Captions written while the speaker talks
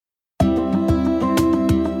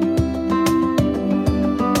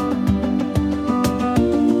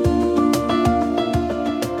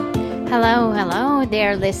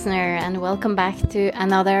dear listener, and welcome back to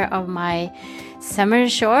another of my summer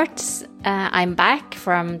shorts. I'm back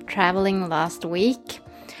from traveling last week,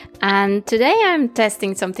 and today I'm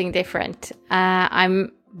testing something different.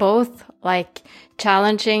 I'm both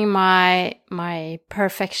challenging my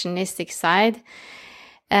perfectionistic side,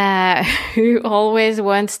 who always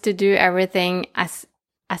wants to do everything as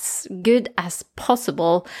good as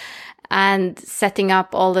possible, and setting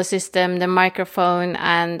up all the system, the microphone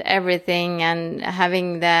and everything, and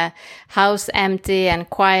having the house empty and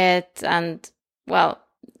quiet, and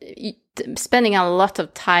spending a lot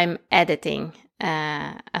of time editing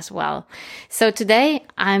as well. So today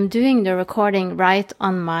I'm doing the recording right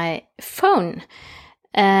on my phone,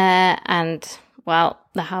 and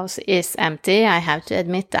the house is empty, I have to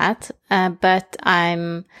admit that, but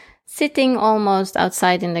I'm sitting almost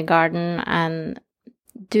outside in the garden and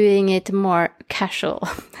doing it more casual.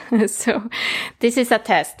 So this is a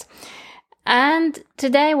test. And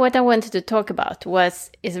today what I wanted to talk about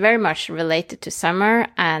is very much related to summer,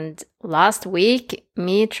 and last week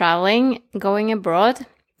me traveling, going abroad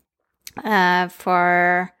it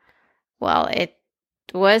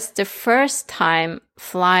was the first time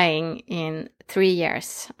flying in 3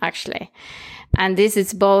 years actually. And this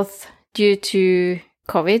is both due to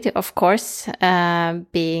COVID, of course,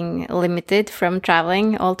 being limited from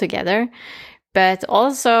traveling altogether, but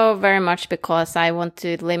also very much because I want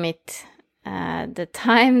to limit the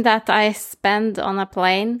time that I spend on a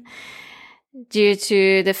plane, due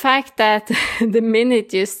to the fact that the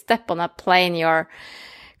minute you step on a plane, your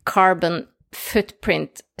carbon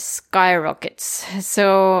footprint skyrockets.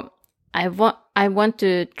 So I want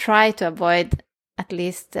to try to avoid at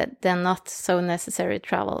least the not so necessary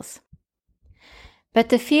travels. But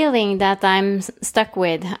the feeling that I'm stuck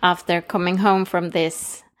with after coming home from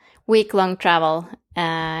this week-long travel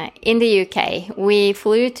in the UK, we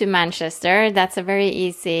flew to Manchester. That's a very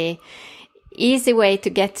easy way to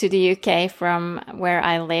get to the UK from where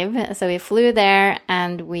I live. So we flew there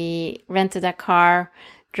and we rented a car,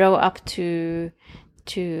 drove up to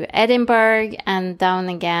Edinburgh and down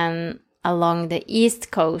again along the east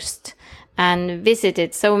coast, and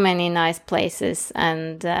visited so many nice places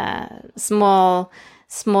and small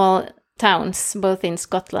towns, both in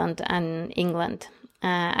Scotland and England.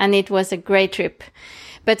 And it was a great trip.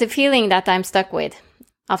 But the feeling that I'm stuck with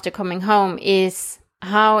after coming home is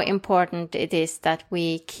how important it is that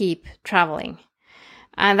we keep traveling.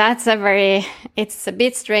 And it's a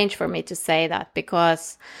bit strange for me to say that,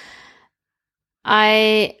 because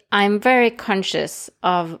I'm very conscious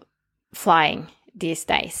of flying these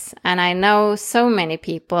days. And I know so many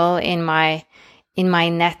people in my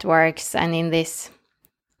networks and in this,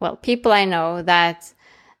 people I know that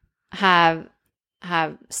have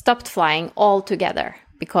stopped flying altogether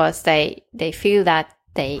because they feel that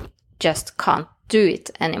they just can't do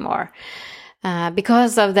it anymore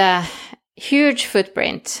because of the huge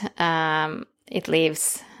footprint it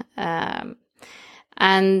leaves. And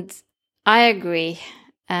I agree.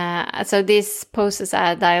 So this poses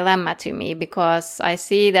a dilemma to me, because I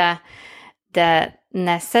see the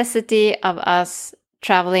necessity of us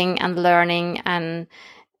traveling and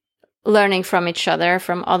learning from each other,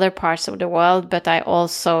 from other parts of the world, but I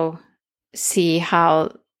also see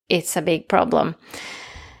how it's a big problem.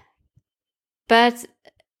 But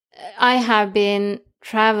I have been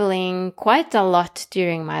traveling quite a lot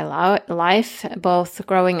during my life, both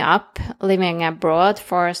growing up, living abroad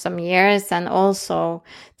for some years, and also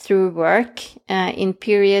through work in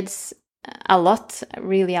periods,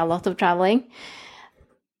 really a lot of traveling.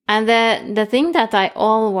 And the thing that I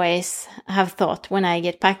always have thought when I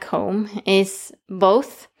get back home is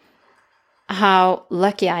both how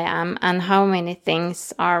lucky I am and how many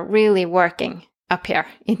things are really working up here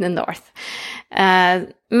in the north.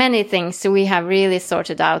 Many things we have really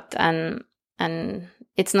sorted out, and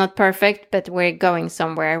it's not perfect, but we're going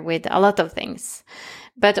somewhere with a lot of things.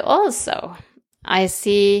 But also I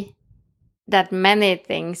see that many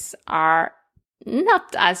things are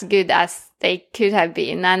not as good as they could have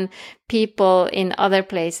been, and people in other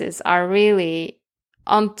places are really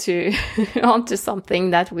onto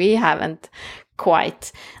something that we haven't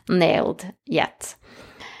quite nailed yet.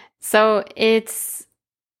 So it's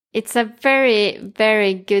a very,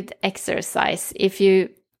 very good exercise if you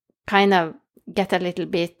kind of get a little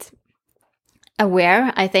bit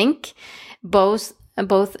aware, I think, both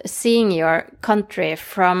seeing your country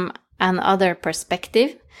from another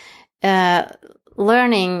perspective,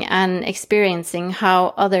 learning and experiencing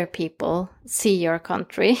how other people see your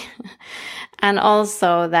country, and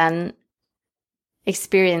also then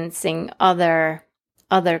experiencing other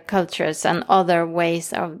other cultures and other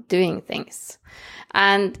ways of doing things.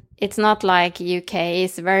 And it's not like UK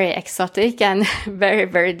is very exotic and very,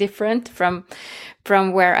 very different from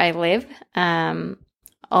where I live.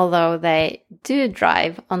 Although they do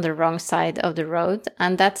drive on the wrong side of the road.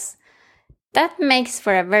 And that makes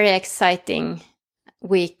for a very exciting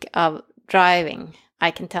week of driving,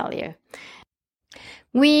 I can tell you.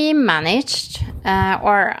 We managed,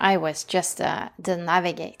 or I was just the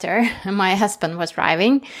navigator. My husband was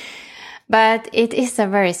driving. But it is a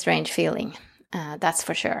very strange feeling, that's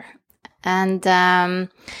for sure. And,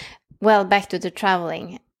 well, back to the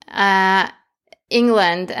traveling.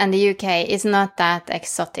 England and the UK is not that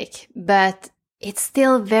exotic, but it's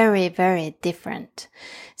still very, very different.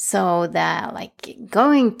 So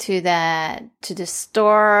going to the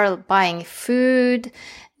store, buying food,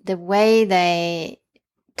 the way they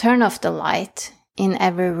turn off the light in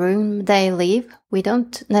every room they leave, we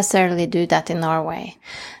don't necessarily do that in Norway.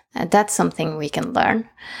 That's something we can learn.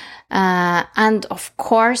 And of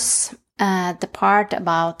course, the part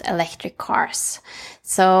about electric cars.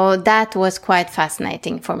 So that was quite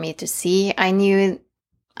fascinating for me to see. I knew,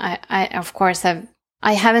 I of course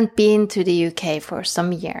I haven't been to the UK for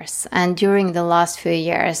some years. And during the last few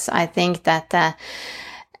years, I think that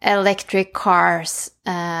electric cars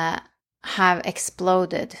have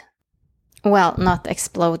exploded. Well, not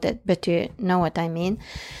exploded, but you know what I mean.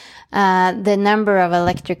 The number of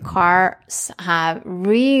electric cars have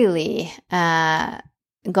really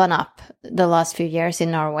gone up the last few years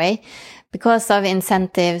in Norway because of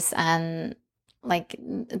incentives and like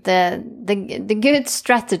the good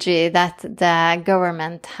strategy that the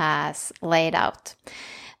government has laid out.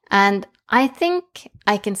 And I think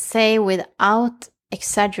I can say without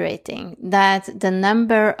exaggerating that the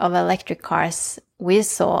number of electric cars we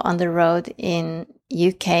saw on the road in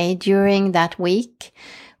UK during that week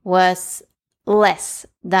was less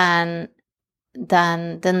than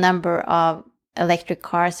the number of electric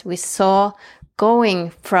cars we saw going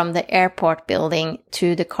from the airport building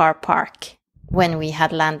to the car park when we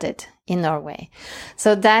had landed in Norway.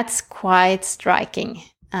 So that's quite striking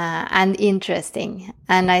and interesting.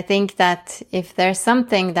 And I think that if there's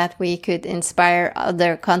something that we could inspire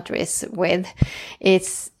other countries with,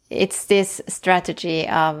 it's this strategy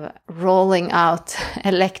of rolling out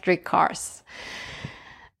electric cars.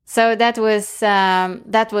 So that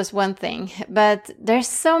was one thing, but there's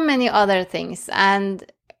so many other things, and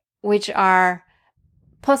which are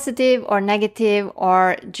positive or negative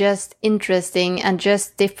or just interesting and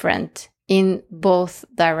just different in both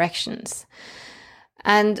directions.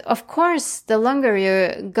 And of course, the longer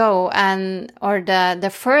you go or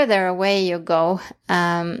the further away you go,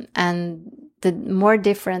 and the more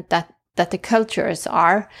different that the cultures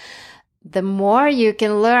are, the more you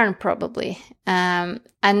can learn probably.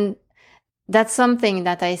 And that's something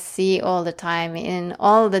that I see all the time in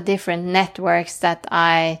all the different networks that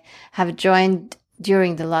I have joined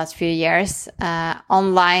during the last few years,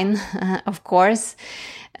 online, of course,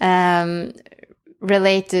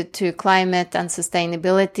 related to climate and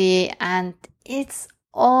sustainability. And it's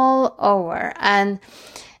all over. And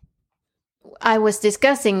I was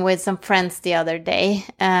discussing with some friends the other day,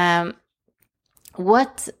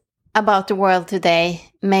 what about the world today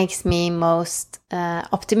makes me most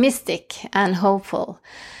optimistic and hopeful.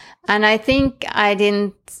 And I think I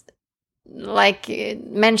didn't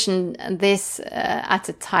mention this at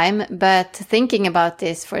the time, but thinking about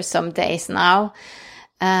this for some days now,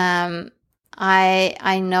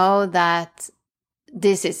 I know that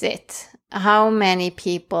this is it. How many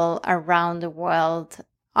people around the world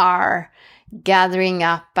are gathering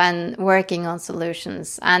up and working on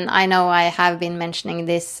solutions? And I know I have been mentioning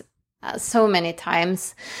this so many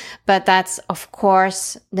times, but that's of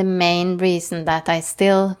course the main reason that I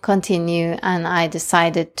still continue and I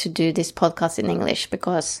decided to do this podcast in English,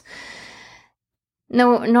 because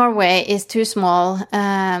Norway is too small,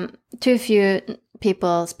 too few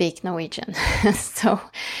people speak Norwegian. So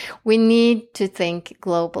we need to think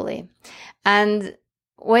globally. And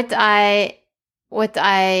what I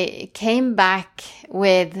came back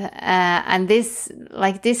with, and this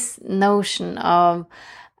notion of,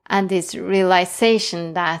 and this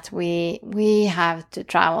realization that we have to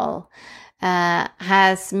travel,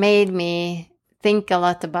 has made me think a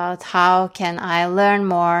lot about how can I learn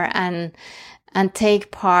more and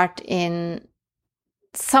take part in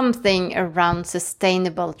something around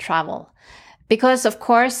sustainable travel. Because of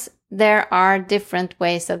course there are different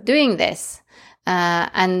ways of doing this.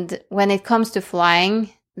 And when it comes to flying,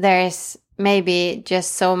 there's maybe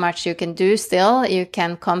just so much you can do still. You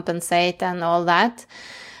can compensate and all that.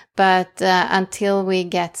 But until we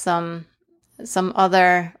get some some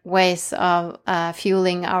other ways of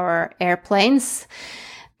fueling our airplanes,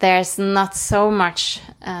 there's not so much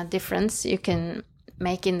difference you can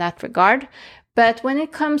make in that regard. But when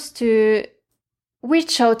it comes to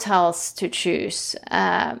which hotels to choose,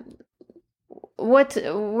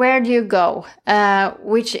 where do you go?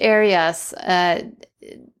 Which areas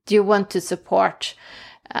do you want to support?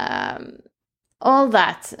 All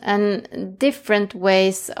that, and different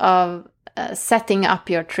ways of setting up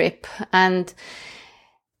your trip. And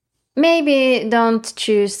maybe don't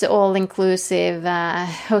choose the all-inclusive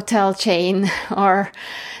hotel chain, or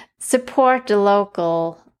support the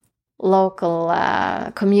local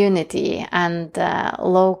community and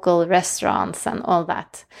local restaurants and all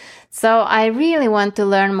that. So I really want to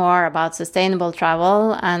learn more about sustainable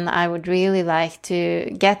travel, and I would really like to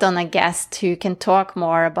get on a guest who can talk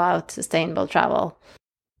more about sustainable travel.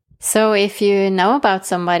 So if you know about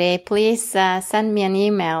somebody, please send me an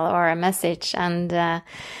email or a message, and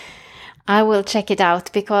I will check it out,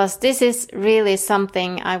 because this is really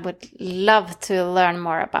something I would love to learn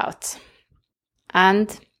more about.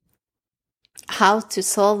 And how to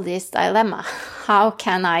solve this dilemma. How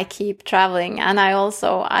can I keep traveling? And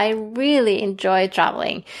I really enjoy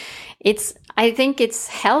traveling. I think it's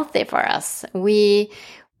healthy for us. We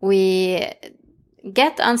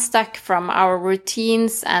get unstuck from our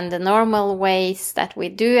routines and the normal ways that we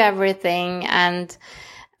do everything, and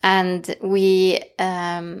I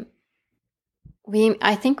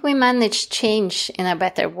think we manage change in a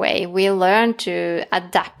better way. We learn to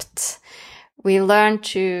adapt. We learn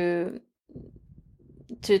to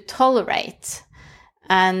tolerate.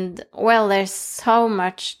 And well, there's so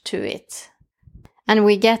much to it. And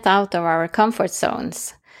we get out of our comfort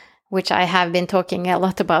zones, which I have been talking a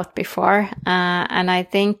lot about before. And I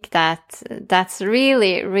think that's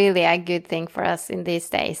really, really a good thing for us in these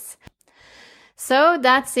days. So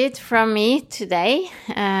that's it from me today.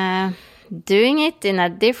 Doing it in a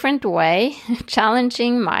different way,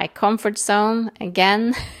 challenging my comfort zone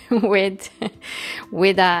again with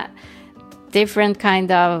a different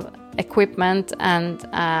kind of equipment and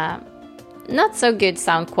not so good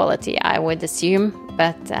sound quality, I would assume,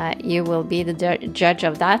 but you will be the judge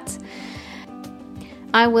of that.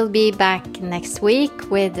 I will be back next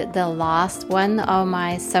week with the last one of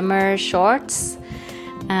my summer shorts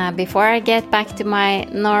before I get back to my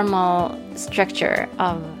normal structure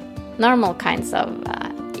of normal kinds of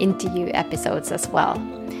interview episodes as well.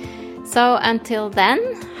 So until then,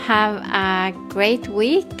 have a great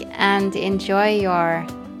week and enjoy your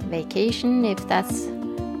vacation, if that's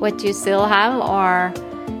what you still have, or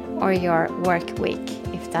your work week,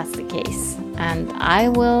 if that's the case. And I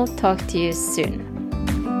will talk to you soon.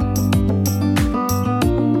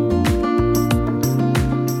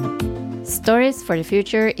 Stories for the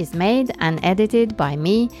Future is made and edited by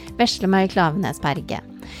me, Veslemøy Klaveness Berge.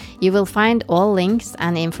 You will find all links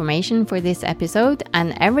and information for this episode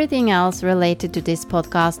and everything else related to this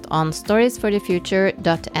podcast on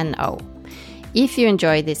storiesforthefuture.no. If you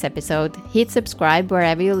enjoyed this episode, hit subscribe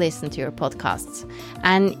wherever you listen to your podcasts.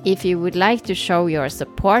 And if you would like to show your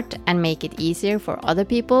support and make it easier for other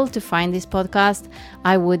people to find this podcast,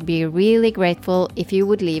 I would be really grateful if you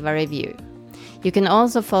would leave a review. You can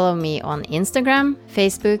also follow me on Instagram,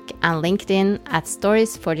 Facebook, and LinkedIn at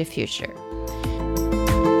Stories for the Future.